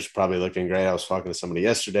year's probably looking great. I was talking to somebody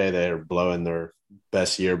yesterday. They're blowing their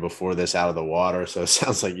best year before this out of the water. So it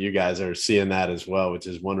sounds like you guys are seeing that as well, which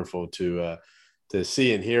is wonderful to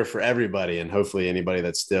see and hear for everybody. And hopefully anybody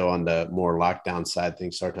that's still on the more lockdown side,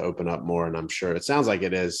 things start to open up more. And I'm sure it sounds like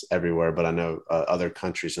it is everywhere, but I know other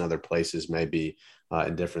countries and other places may be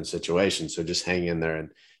in different situations. So just hang in there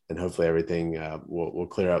and hopefully everything will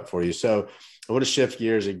clear up for you. So I want to shift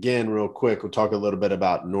gears again real quick. We'll talk a little bit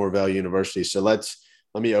about Norvell University. So let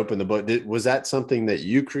me open the book. Was that something that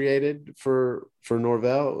you created for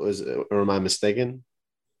Norvell? Or am I mistaken?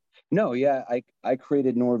 No, yeah, I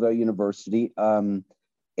created Norvell University.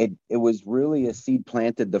 It was really a seed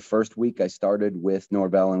planted the first week I started with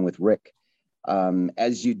Norvell and with Rick.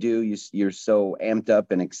 As you do, you're so amped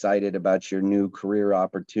up and excited about your new career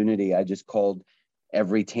opportunity. I just called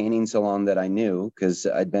every tanning salon that I knew, because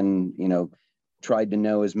I'd been, tried to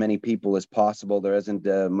know as many people as possible. There isn't,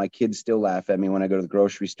 my kids still laugh at me when I go to the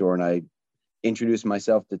grocery store and I introduce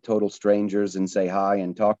myself to total strangers and say hi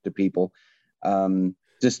and talk to people.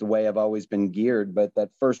 Just the way I've always been geared. But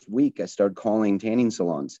that first week I started calling tanning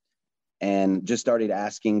salons and just started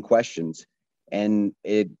asking questions. And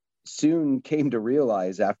it soon came to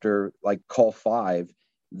realize after like call 5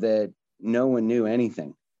 that no one knew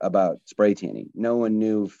anything about spray tanning. No one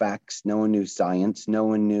knew facts. No one knew science. No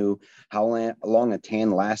one knew how long a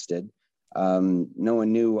tan lasted. No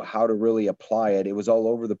one knew how to really apply it. It was all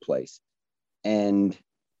over the place. And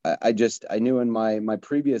I knew in my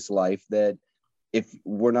previous life that if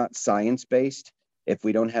we're not science-based, if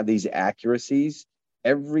we don't have these accuracies,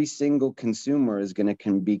 every single consumer is going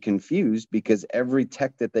to be confused, because every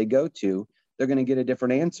tech that they go to, they're going to get a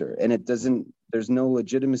different answer. And there's no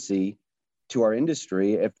legitimacy to our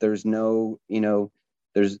industry if there's no,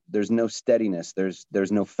 there's no steadiness,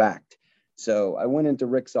 there's no fact. So I went into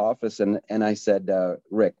Rick's office and I said,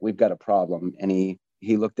 Rick, we've got a problem. And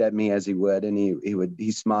he looked at me as he would, and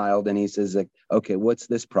he smiled and he says, like, okay, what's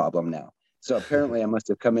this problem now? So apparently I must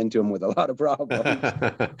have come into him with a lot of problems.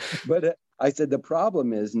 But I said, the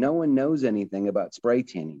problem is no one knows anything about spray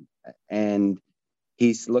tanning. And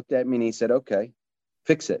he looked at me and he said, okay,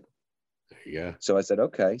 fix it. Yeah. So I said,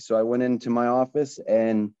 okay. So I went into my office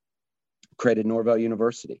and created Norvell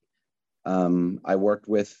University. I worked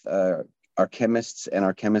with our chemists and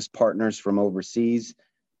our chemist partners from overseas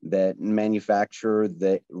that manufacture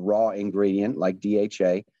the raw ingredient like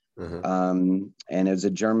DHA. And it was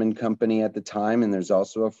a German company at the time, and there's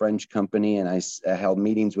also a French company, and I held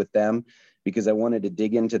meetings with them because I wanted to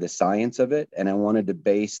dig into the science of it, and I wanted to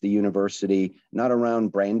base the university not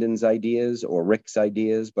around Brandon's ideas or Rick's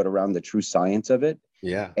ideas, but around the true science of it.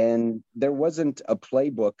 Yeah. And there wasn't a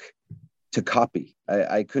playbook to copy.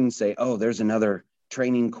 I couldn't say, oh, there's another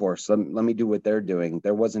training course. Let me do what they're doing.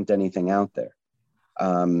 There wasn't anything out there.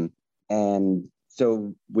 And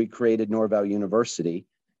so we created Norvell University.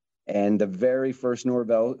 And the very first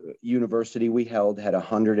Norvell University we held had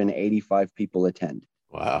 185 people attend.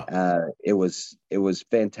 Wow. It was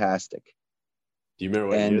fantastic. Do you remember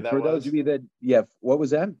what year that was? And for those of you that, yeah, what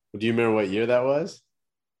was that? Do you remember what year that was?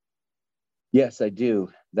 Yes, I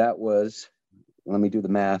do. That was, let me do the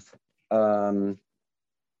math. That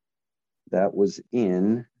was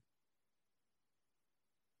in,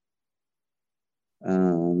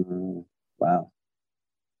 wow,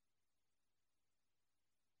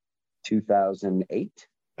 2008.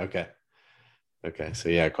 Okay. So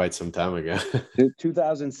yeah, quite some time ago.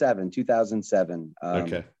 2007.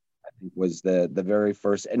 Okay. I think was the very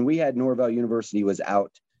first, and we had Norvell University was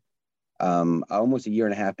out almost a year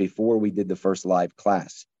and a half before we did the first live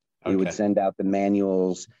class. We would send out the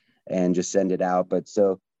manuals and just send it out. But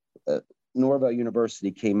so Norvell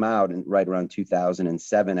University came out right around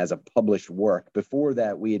 2007 as a published work. Before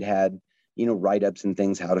that, we had write-ups and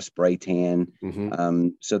things, how to spray tan.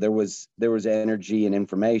 So there was energy and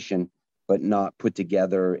information, but not put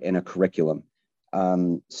together in a curriculum.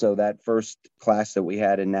 So that first class that we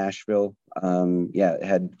had in Nashville, it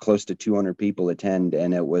had close to 200 people attend,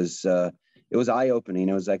 and it was eye-opening.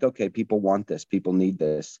 It was like, okay, people want this, people need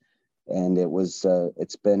this, and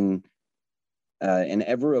it's been an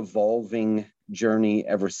ever-evolving journey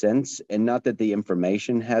ever since. And not that the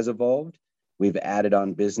information has evolved. We've added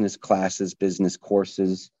on business classes, business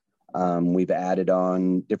courses. We've added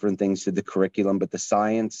on different things to the curriculum, but the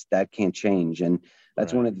science, that can't change. And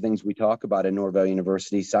that's one of the things we talk about at Norvell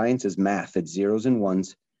University. Science is math. It's zeros and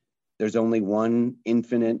ones. There's only one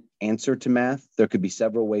infinite answer to math. There could be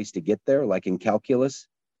several ways to get there, like in calculus,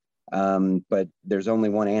 but there's only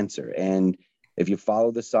one answer. And if you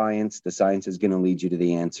follow the science is going to lead you to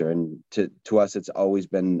the answer. And to us, it's always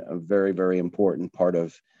been a very, very important part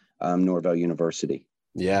of Norvell University.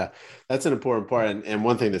 Yeah, that's an important part. And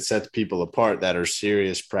one thing that sets people apart that are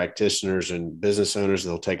serious practitioners and business owners,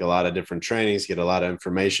 they'll take a lot of different trainings, get a lot of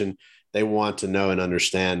information. They want to know and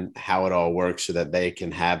understand how it all works so that they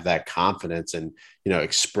can have that confidence and,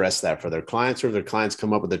 express that for their clients, or if their clients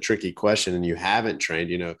come up with a tricky question and you haven't trained,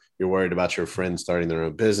 you're worried about your friend starting their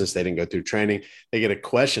own business. They didn't go through training. They get a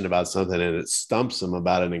question about something and it stumps them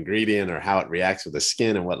about an ingredient or how it reacts with the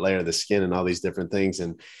skin and what layer of the skin and all these different things.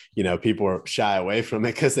 And, people are shy away from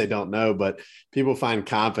it because they don't know, but people find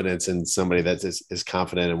confidence in somebody that is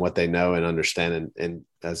confident in what they know and understand. And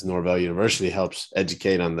as Norvell University helps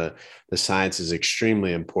educate on the science is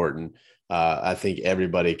extremely important. I think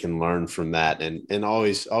everybody can learn from that and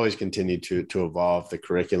always continue to evolve the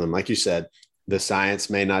curriculum. Like you said, the science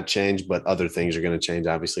may not change, but other things are going to change.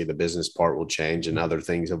 Obviously, the business part will change and other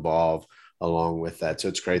things evolve along with that. So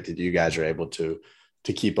it's great that you guys are able to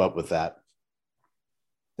keep up with that.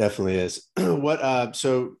 Definitely is.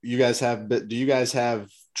 So do you guys have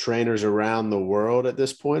trainers around the world at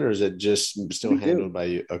this point, or is it just still handled by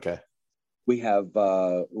you? Okay. We have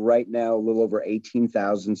right now a little over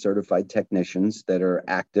 18,000 certified technicians that are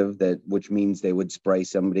active, which means they would spray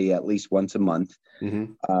somebody at least once a month.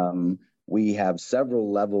 We have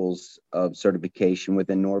several levels of certification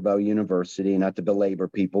within Norvell University, not to belabor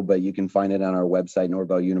people, but you can find it on our website,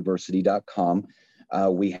 norvelluniversity.com.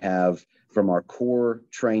 We have from our core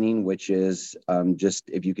training, which is just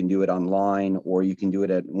if you can do it online or you can do it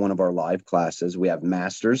at one of our live classes. We have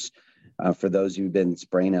masters. For those who've been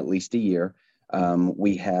spraying at least a year.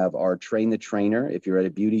 We have our train the trainer. If you're at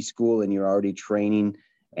a beauty school and you're already training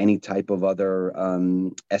any type of other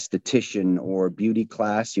esthetician or beauty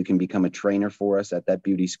class, you can become a trainer for us at that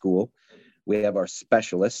beauty school. We have our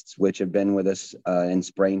specialists, which have been with us in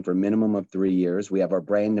spraying for a minimum of 3 years. We have our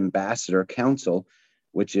brand ambassador council,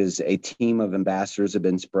 which is a team of ambassadors have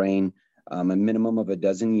been spraying a minimum of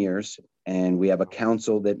 12 years. And we have a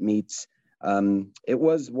council that meets it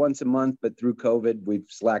was once a month, but through COVID, we've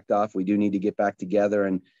slacked off. We do need to get back together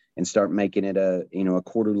and start making it a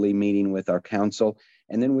quarterly meeting with our council.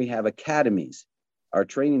 And then we have academies. Our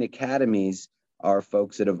training academies are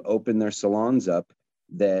folks that have opened their salons up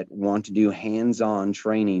that want to do hands-on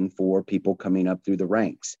training for people coming up through the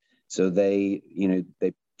ranks. So they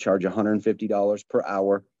charge $150 per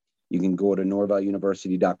hour. You can go to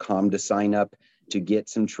norvelluniversity.com to sign up to get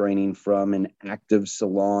some training from an active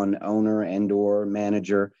salon owner and or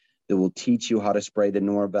manager that will teach you how to spray the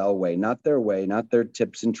Norvell way, not their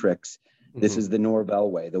tips and tricks. This is the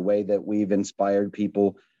Norvell way, the way that we've inspired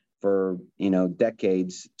people for,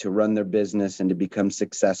 decades to run their business and to become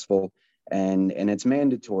successful. And it's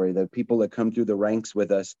mandatory that people that come through the ranks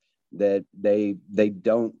with us, that they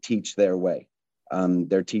don't teach their way.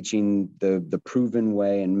 They're teaching the proven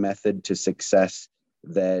way and method to success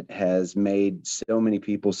that has made so many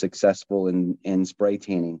people successful in spray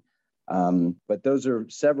tanning. But those are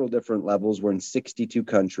several different levels. We're in 62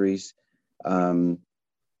 countries. And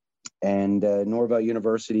Norvell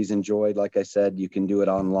University is enjoyed. Like I said, you can do it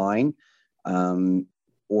online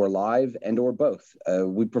or live or both.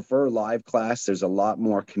 We prefer live class. There's a lot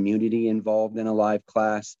more community involved in a live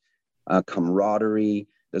class, camaraderie.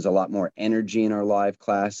 There's a lot more energy in our live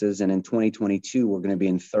classes. And in 2022, we're going to be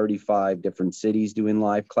in 35 different cities doing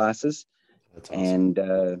live classes. That's awesome.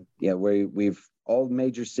 And we've all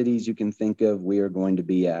major cities you can think of, we are going to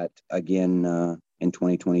be at again in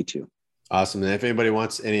 2022. Awesome. And if anybody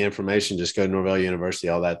wants any information, just go to Norvell University.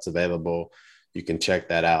 All that's available. You can check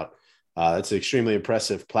that out. It's an extremely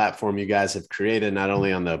impressive platform you guys have created, not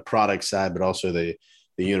only on the product side, but also the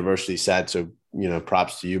university side. So,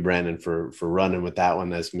 props to you, Brandon, for running with that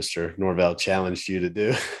one, as Mr. Norvell challenged you to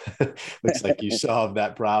do. Looks like you solved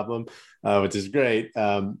that problem, which is great.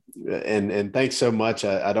 And thanks so much.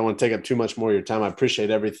 I don't want to take up too much more of your time. I appreciate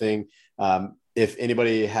everything. If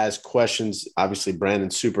anybody has questions, obviously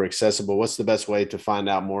Brandon's super accessible. What's the best way to find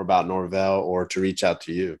out more about Norvell or to reach out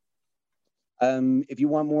to you? If you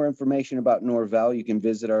want more information about Norvell, you can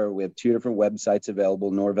visit we have 2 different websites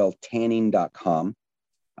available, norvelltanning.com.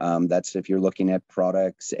 That's if you're looking at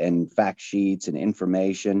products and fact sheets and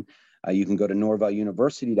information. You can go to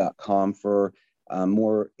norvelluniversity.com for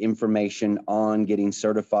more information on getting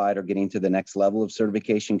certified or getting to the next level of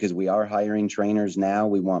certification, because we are hiring trainers now.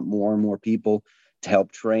 We want more and more people to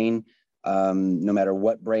help train, no matter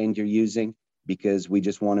what brand you're using, because we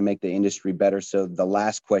just want to make the industry better. So the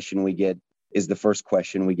last question we get is the first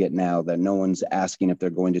question we get now, that no one's asking if they're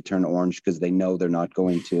going to turn orange because they know they're not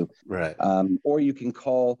going to. Right. Or you can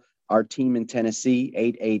call our team in Tennessee,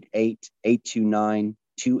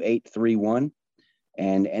 888-829-2831.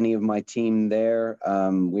 And any of my team there,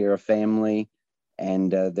 we are a family,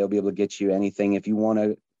 and they'll be able to get you anything. If you want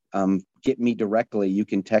to get me directly, you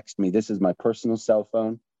can text me. This is my personal cell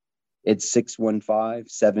phone. It's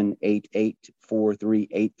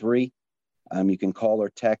 615-788-4383. You can call or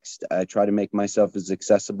text. I try to make myself as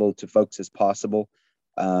accessible to folks as possible.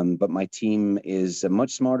 But my team is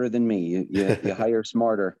much smarter than me. You hire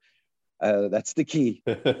smarter. That's the key.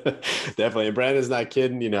 Definitely. And Brandon's not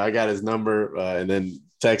kidding. I got his number and then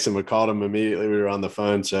texted him and called him immediately. We were on the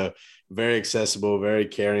phone. So very accessible, very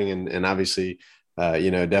caring, and obviously,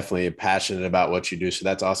 definitely passionate about what you do. So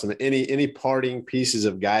that's awesome. Any parting pieces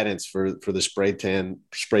of guidance for the spray tan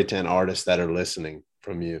artists that are listening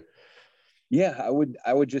from you? Yeah,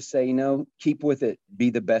 I would just say, keep with it, be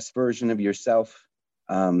the best version of yourself,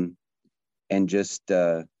 and just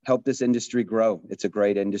help this industry grow. It's a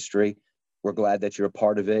great industry. We're glad that you're a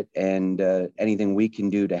part of it, and anything we can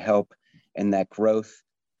do to help in that growth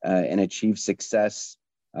and achieve success,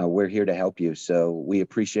 we're here to help you. So we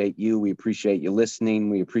appreciate you. We appreciate you listening.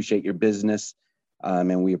 We appreciate your business.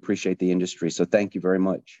 And we appreciate the industry. So thank you very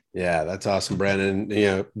much. Yeah, that's awesome, Brandon.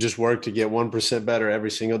 Just work to get 1% better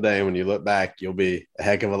every single day. When you look back, you'll be a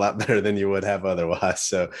heck of a lot better than you would have otherwise.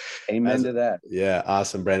 So amen to that. Yeah.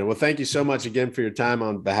 Awesome, Brandon. Well, thank you so much again for your time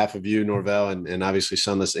on behalf of you, Norvell, and obviously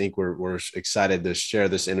Sunless Inc. We're excited to share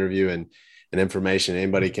this interview and information.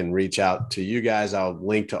 Anybody can reach out to you guys. I'll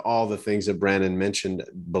link to all the things that Brandon mentioned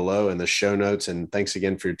below in the show notes. And thanks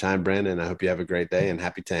again for your time, Brandon. I hope you have a great day and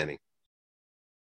happy tanning.